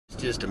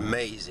just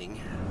amazing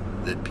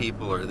that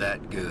people are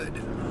that good.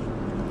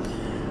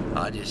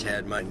 I just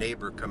had my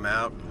neighbor come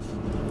out.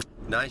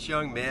 Nice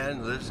young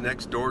man, lives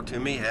next door to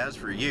me, has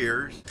for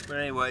years. But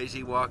anyways,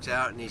 he walks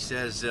out and he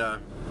says,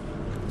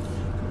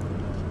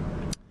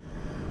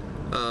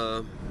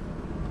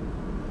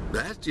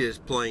 that's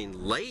just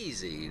plain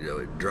lazy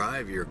to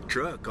drive your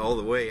truck all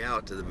the way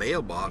out to the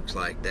mailbox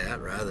like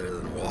that rather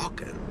than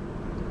walking.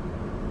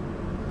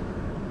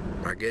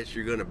 I guess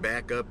you're gonna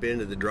back up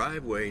into the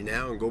driveway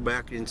now and go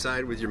back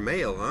inside with your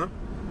mail, huh?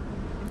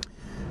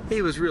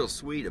 He was real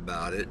sweet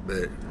about it,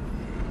 but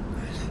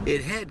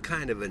it had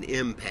kind of an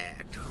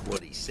impact,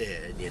 what he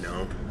said, you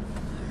know.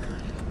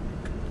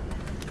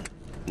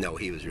 No,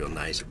 he was real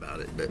nice about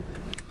it, but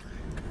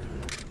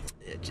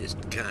it's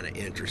just kind of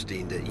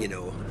interesting that, you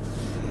know,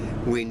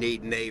 we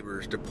need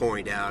neighbors to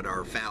point out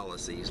our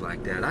fallacies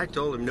like that. I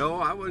told him, no,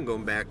 I wasn't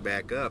going to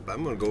back up.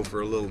 I'm going to go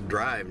for a little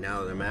drive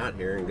now that I'm out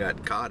here and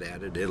got caught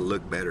at it. It'll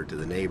look better to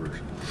the neighbors,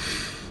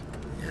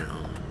 you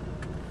know.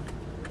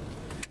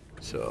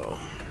 So,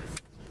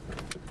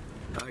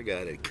 I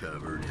got it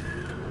covered.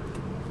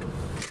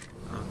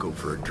 I'll go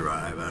for a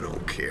drive. I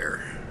don't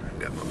care. I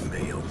got my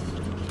mail.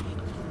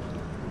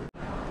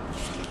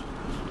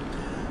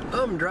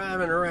 I'm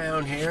driving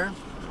around here.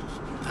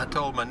 I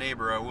told my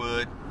neighbor I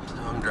would, so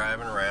I'm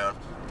driving around.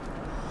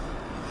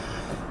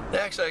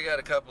 Actually, I got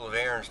a couple of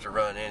errands to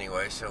run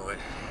anyway, so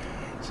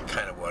it's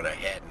kind of what I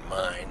had in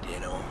mind, you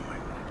know.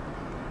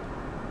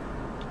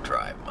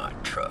 Drive my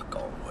truck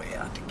all the way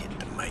out to get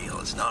the mail.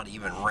 It's not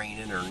even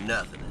raining or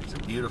nothing. It's a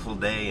beautiful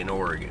day in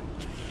Oregon.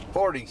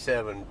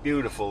 47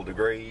 beautiful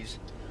degrees.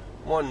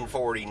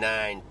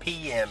 1:49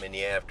 p.m. in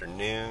the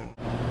afternoon.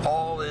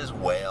 All is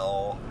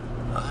well.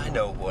 I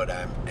know what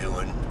I'm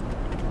doing,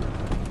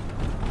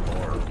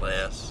 more or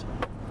less.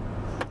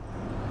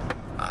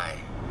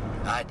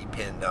 I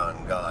depend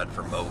on God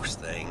for most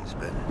things,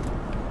 but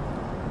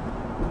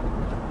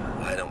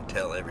I don't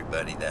tell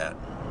everybody that.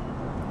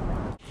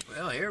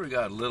 Well, here we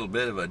got a little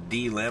bit of a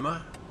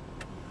dilemma.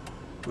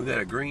 We got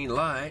a green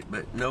light,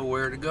 but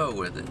nowhere to go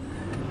with it.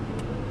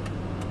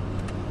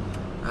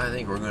 I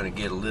think we're going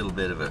to get a little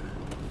bit of a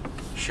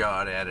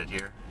shot at it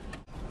here.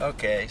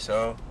 Okay,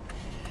 so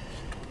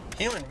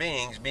human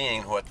beings,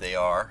 being what they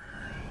are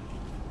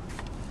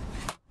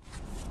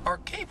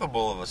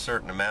capable of a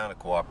certain amount of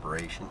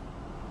cooperation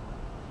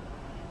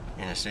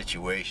in a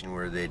situation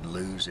where they'd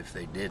lose if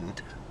they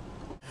didn't.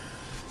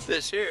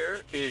 This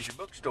here is your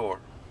bookstore.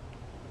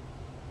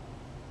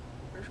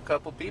 There's a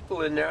couple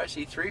people in there. I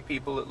see 3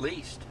 people at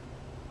least.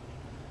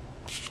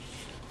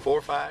 4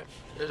 or 5.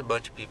 There's a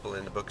bunch of people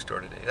in the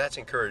bookstore today. That's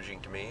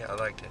encouraging to me. I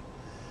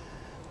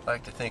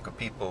like to think of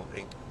people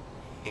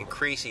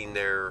increasing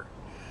their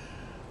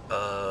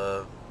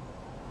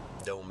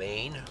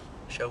domain,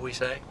 shall we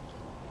say.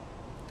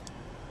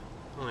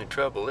 Only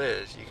trouble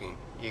is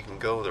you can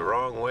go the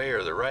wrong way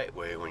or the right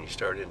way when you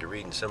start into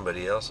reading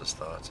somebody else's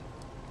thoughts.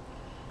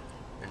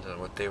 Depends on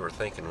what they were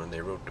thinking when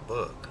they wrote the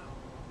book.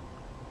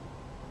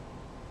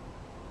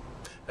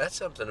 That's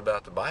something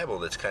about the Bible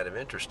that's kind of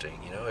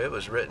interesting. You know, it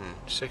was written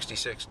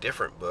 66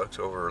 different books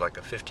over like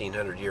a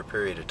 1,500-year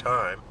period of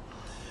time,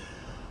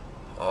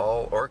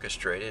 all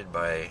orchestrated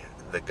by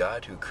the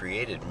God who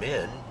created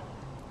men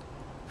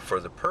for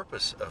the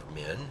purpose of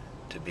men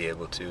to be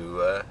able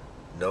to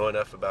know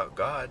enough about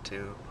God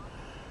to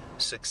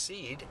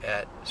succeed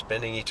at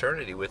spending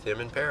eternity with Him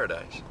in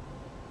paradise.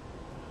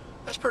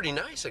 That's pretty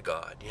nice of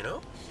God, you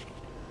know.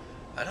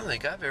 I don't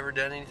think I've ever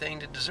done anything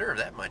to deserve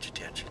that much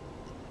attention.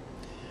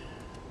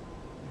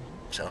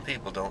 Some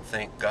people don't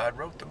think God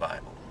wrote the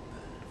Bible.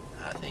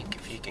 I think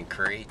if He can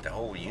create the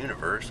whole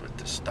universe with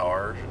the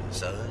stars and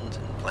suns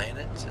and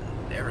planets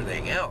and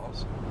everything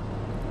else,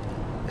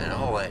 and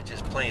all that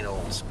just plain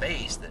old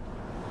space that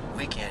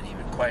we can't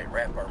even quite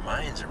wrap our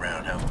minds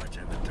around how much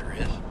of it there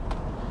is.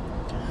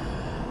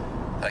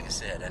 Like I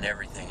said, and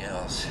everything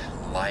else,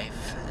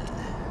 life,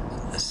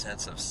 and the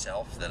sense of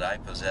self that I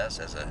possess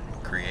as a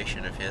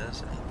creation of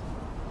His, and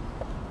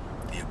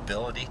the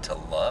ability to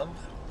love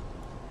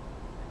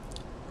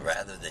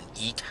rather than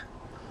eat,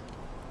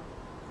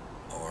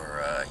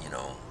 or, you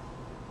know,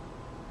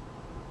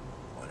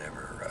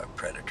 whatever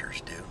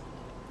predators do.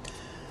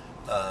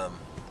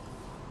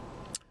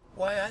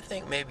 Why, I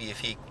think maybe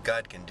if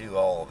God can do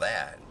all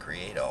that, and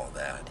create all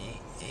that,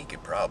 he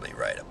could probably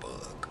write a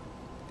book.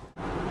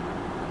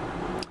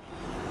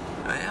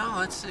 Well,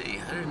 let's see.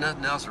 There's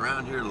nothing else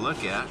around here to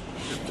look at.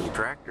 Just some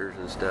tractors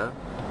and stuff.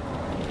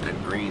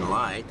 That green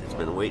light that's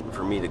been waiting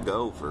for me to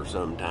go for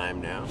some time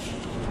now.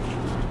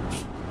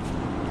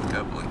 A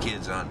couple of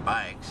kids on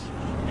bikes.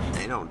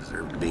 They don't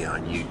deserve to be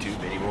on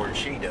YouTube any more than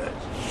she does.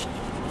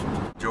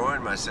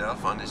 Enjoying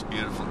myself on this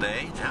beautiful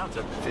day. Now it's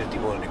up to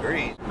 51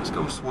 degrees. Let's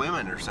go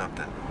swimming or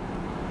something.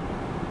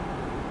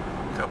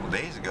 A couple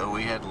days ago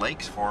we had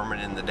lakes forming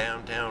in the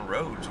downtown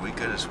roads. We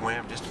could have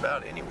swam just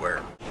about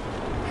anywhere.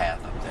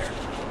 Path up there.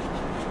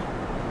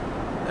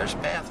 There's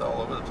paths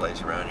all over the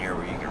place around here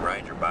where you can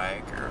ride your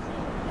bike or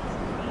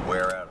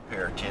wear out a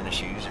pair of tennis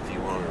shoes if you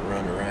want to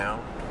run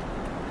around.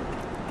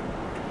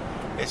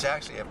 It's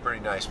actually a pretty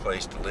nice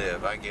place to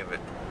live. I give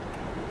it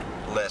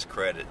less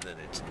credit than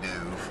it's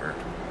due for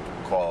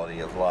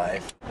quality of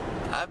life.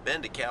 I've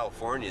been to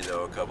California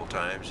though a couple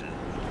times, and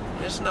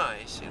it's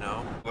nice, you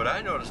know. What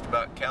I noticed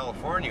about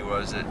California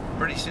was that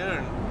pretty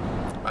soon,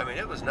 I mean,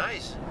 it was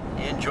nice.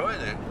 You enjoy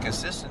the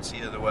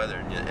consistency of the weather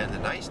and the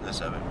niceness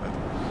of it, but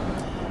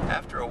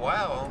after a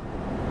while,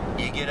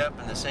 you get up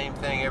in the same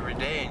thing every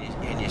day,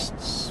 and you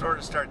sort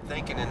of start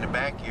thinking in the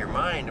back of your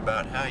mind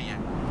about how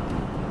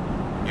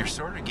you're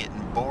sort of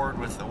getting bored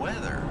with the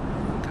weather,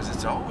 because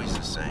it's always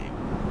the same.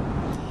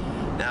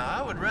 Now,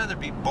 I would rather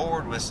be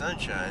bored with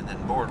sunshine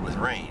than bored with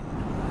rain.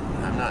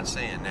 I'm not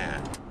saying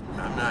that.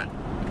 I'm not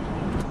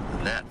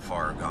that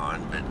far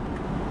gone, but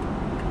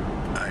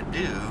I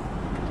do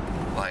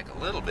like a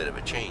little bit of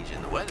a change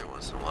in the weather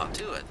once in a while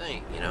too, I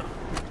think, you know.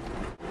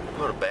 I'm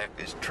going to back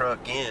this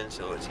truck in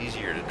so it's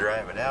easier to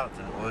drive it out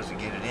than it was to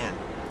get it in.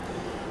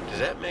 Does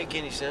that make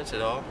any sense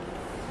at all?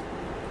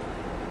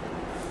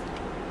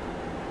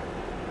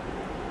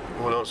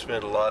 We don't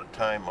spend a lot of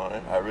time on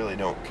it. I really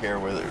don't care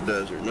whether it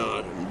does or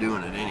not. I'm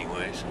doing it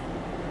anyways.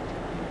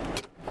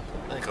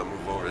 I think I'll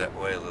move over that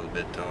way a little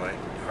bit, though. I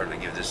hardly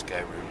give this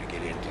guy room to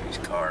get into his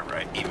car,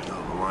 right? Even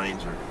though the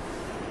lines are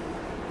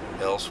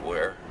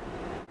elsewhere.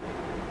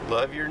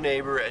 Love your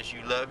neighbor as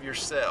you love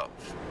yourself.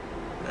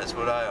 That's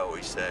what I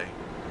always say.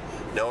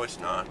 No, it's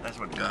not. That's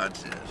what God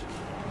says.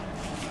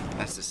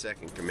 That's the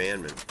second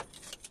commandment.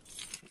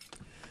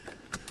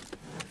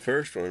 The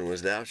first one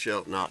was, thou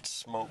shalt not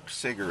smoke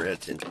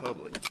cigarettes in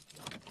public.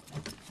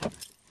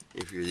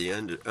 If you're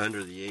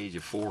under the age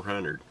of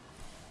 400.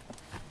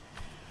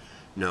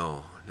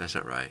 No, that's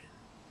not right.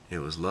 It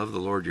was, love the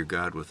Lord your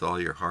God with all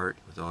your heart,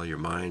 with all your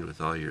mind, with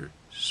all your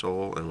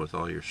soul, and with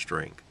all your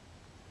strength.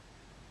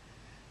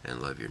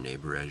 And love your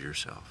neighbor as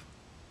yourself.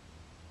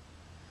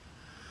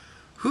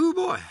 Whew,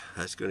 boy,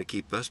 that's going to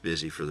keep us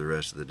busy for the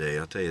rest of the day.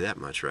 I'll tell you that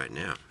much right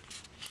now.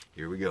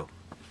 Here we go.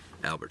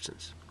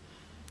 Albertsons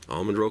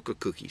Almond Roca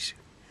cookies.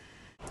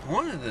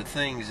 One of the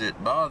things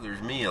that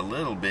bothers me a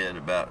little bit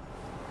about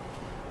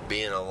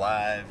being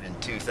alive in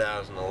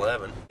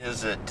 2011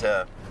 is that,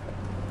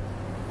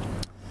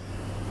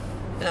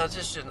 you know, it's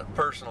just a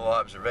personal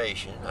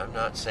observation. I'm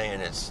not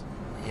saying it's,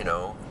 you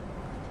know,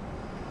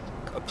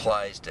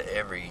 applies to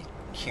every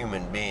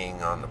human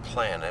being on the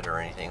planet or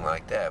anything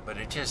like that, but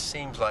it just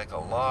seems like a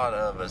lot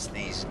of us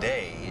these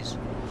days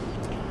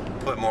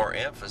put more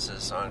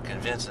emphasis on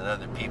convincing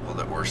other people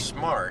that we're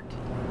smart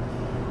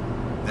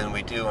than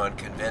we do on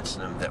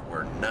convincing them that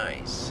we're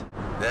nice.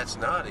 That's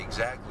not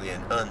exactly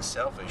an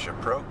unselfish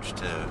approach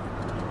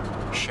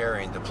to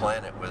sharing the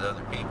planet with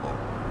other people.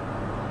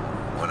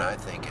 When I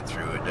think it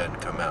through, it doesn't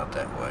come out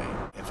that way.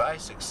 If I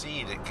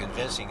succeed at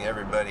convincing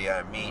everybody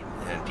I meet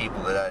and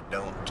people that I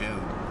don't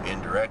too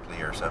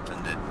indirectly or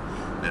something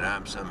that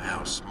I'm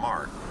somehow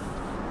smart,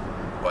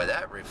 why,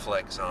 that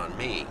reflects on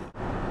me.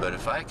 But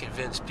if I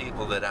convince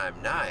people that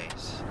I'm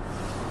nice,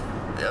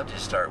 they'll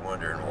just start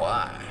wondering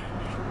why.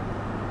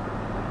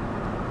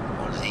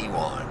 What does he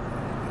want?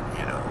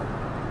 You know?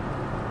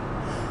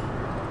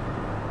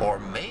 Or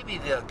maybe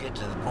they'll get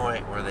to the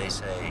point where they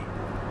say,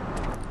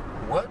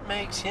 what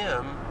makes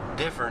him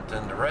different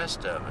than the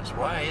rest of us?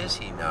 Why is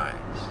he nice?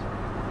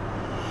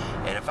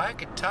 And if I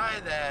could tie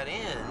that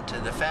in to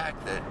the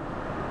fact that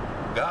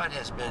God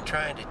has been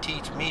trying to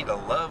teach me to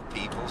love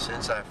people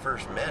since I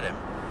first met him,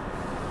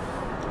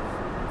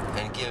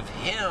 and give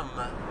him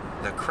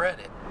the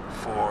credit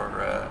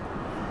for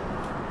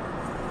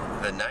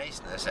the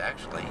niceness,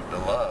 actually, the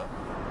love,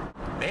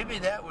 maybe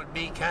that would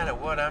be kind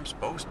of what I'm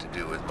supposed to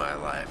do with my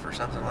life, or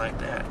something like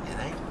that, you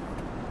think?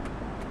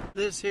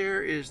 This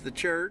here is the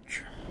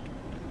church.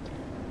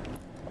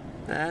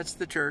 That's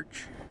the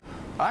church.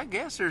 I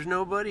guess there's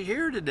nobody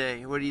here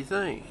today. What do you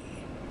think?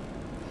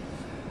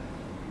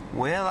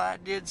 Well, I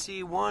did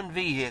see one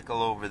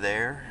vehicle over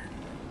there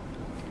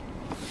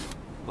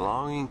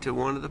belonging to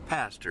one of the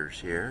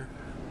pastors here.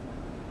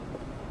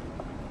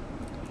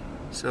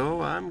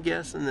 So I'm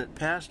guessing that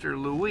Pastor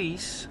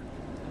Luis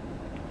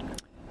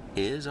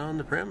is on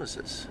the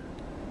premises.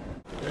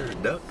 There's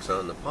ducks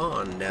on the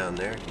pond down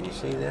there. Can you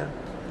see that?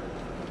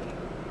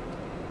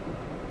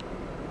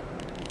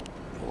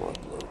 Pull up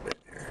a little bit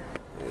here.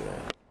 Look at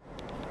that.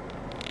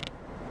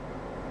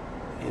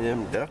 See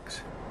them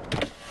ducks?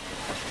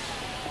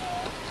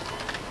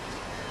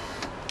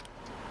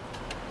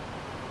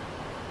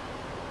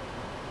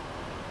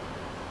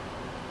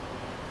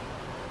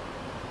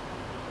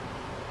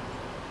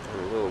 I'm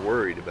a little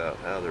worried about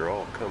how they're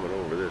all coming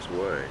over this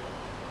way.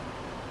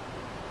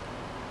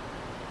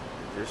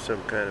 Is this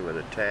some kind of an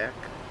attack?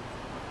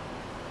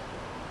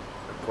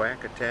 A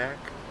quack attack?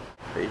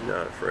 He's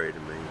not afraid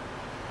of me.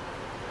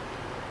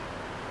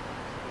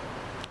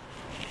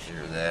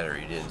 Either that, or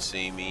he didn't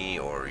see me,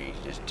 or he's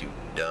just too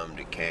dumb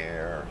to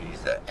care, or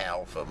he's the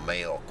alpha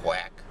male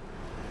quack.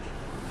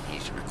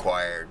 He's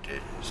required to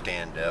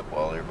stand up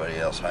while everybody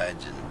else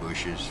hides in the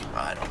bushes.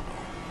 I don't know.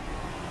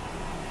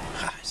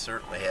 I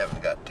certainly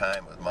haven't got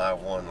time with my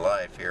one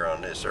life here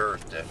on this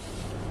earth to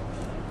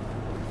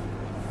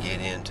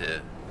get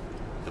into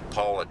the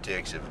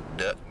politics of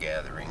duck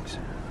gatherings.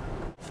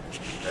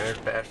 There's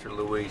Pastor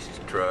Luis's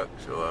truck,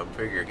 so I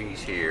figure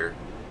he's here.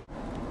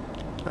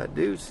 I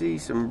do see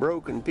some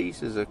broken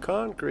pieces of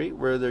concrete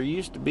where there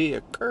used to be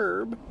a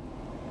curb.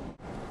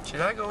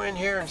 Should I go in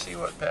here and see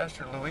what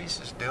Pastor Luis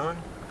is doing?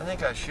 I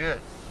think I should.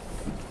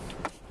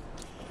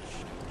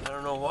 I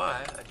don't know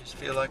why, I just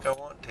feel like I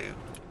want to.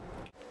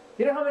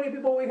 You know how many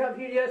people we have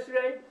here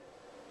yesterday?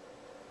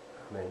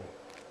 How many?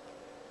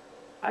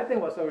 I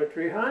think it was over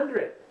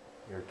 300.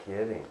 You're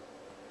kidding.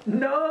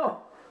 No,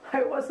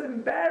 I was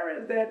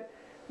embarrassed that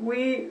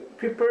we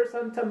prepared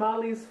some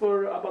tamales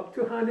for about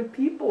 200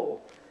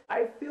 people.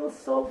 I feel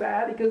so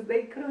bad because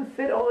they couldn't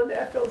fit all in the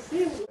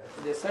FLC.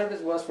 The service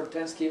was for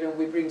Thanksgiving.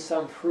 We bring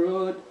some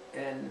fruit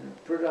and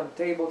put it on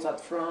tables out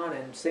front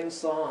and sing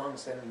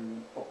songs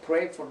and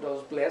pray for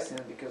those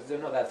blessings, because you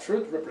know that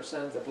fruit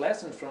represents the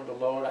blessings from the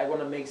Lord. I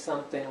want to make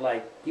something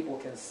like people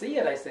can see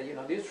it. I say, you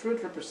know, this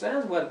fruit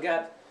represents what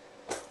God,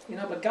 you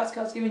know, but God's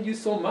given you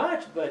so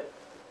much, but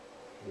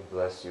He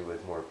blessed you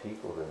with more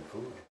people than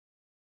food.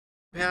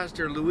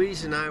 Pastor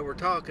Luis and I were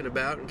talking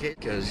about,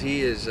 because he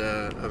is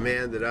a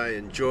man that I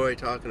enjoy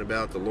talking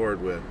about the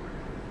Lord with.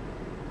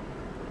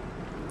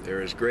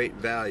 There is great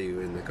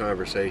value in the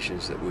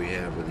conversations that we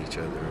have with each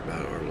other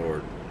about our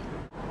Lord.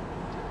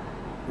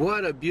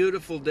 What a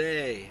beautiful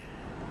day.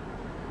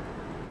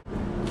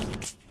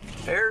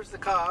 There's the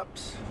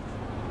cops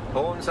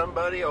pulling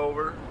somebody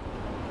over.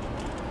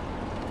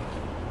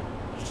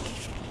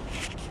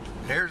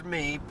 There's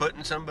me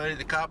putting somebody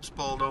the cops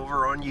pulled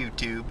over on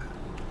YouTube.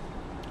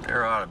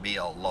 There ought to be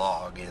a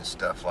law against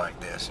stuff like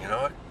this, you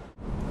know what?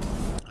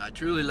 I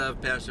truly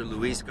love Pastor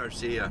Luis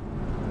Garcia.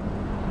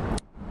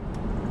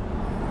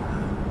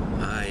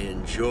 I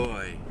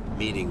enjoy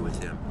meeting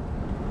with him.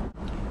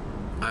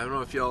 I don't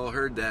know if y'all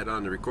heard that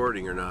on the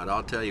recording or not.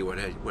 I'll tell you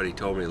what he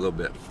told me a little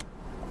bit.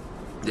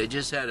 They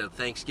just had a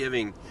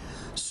Thanksgiving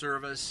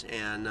service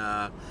and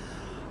a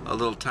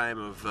little time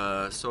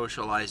of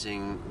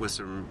socializing with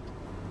some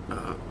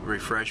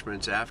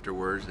refreshments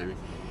afterwards. And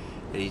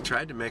he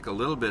tried to make a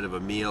little bit of a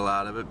meal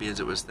out of it because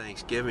it was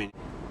Thanksgiving.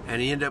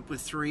 And he ended up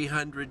with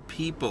 300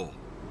 people.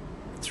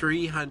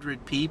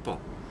 300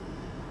 people.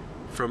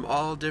 From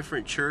all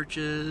different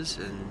churches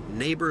and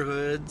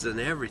neighborhoods and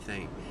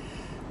everything.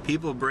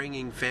 People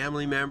bringing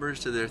family members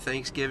to their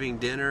Thanksgiving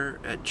dinner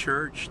at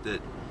church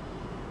that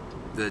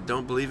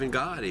don't believe in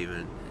God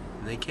even.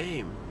 And they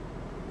came.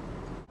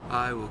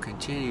 I will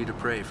continue to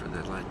pray for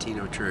the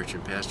Latino church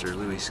and Pastor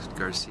Luis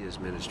Garcia's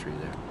ministry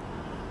there.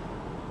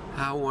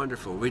 How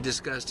wonderful. We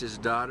discussed his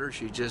daughter.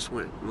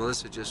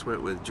 Melissa just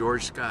went with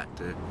George Scott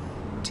to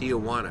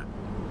Tijuana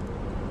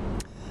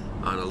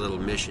on a little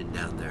mission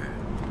down there.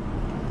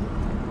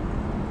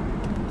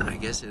 I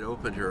guess it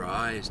opened her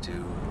eyes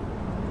to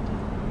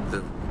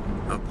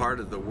a part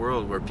of the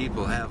world where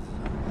people have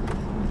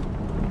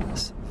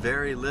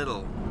very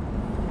little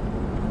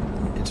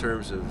in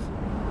terms of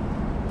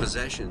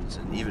possessions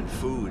and even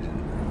food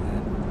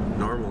and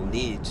normal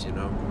needs, you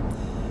know.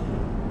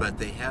 But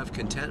they have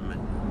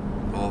contentment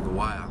all the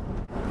while.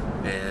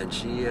 And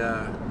she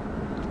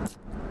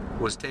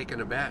was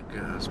taken aback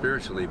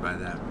spiritually by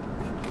that.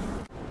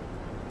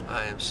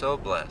 I am so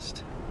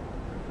blessed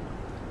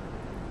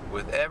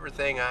with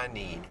everything I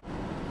need.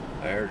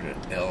 I heard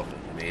an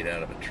elephant made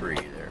out of a tree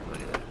there. Look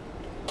at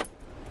that.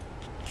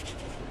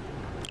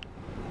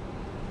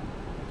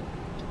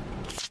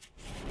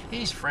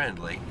 He's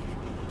friendly.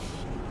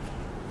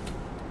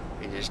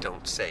 He just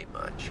don't say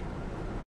much.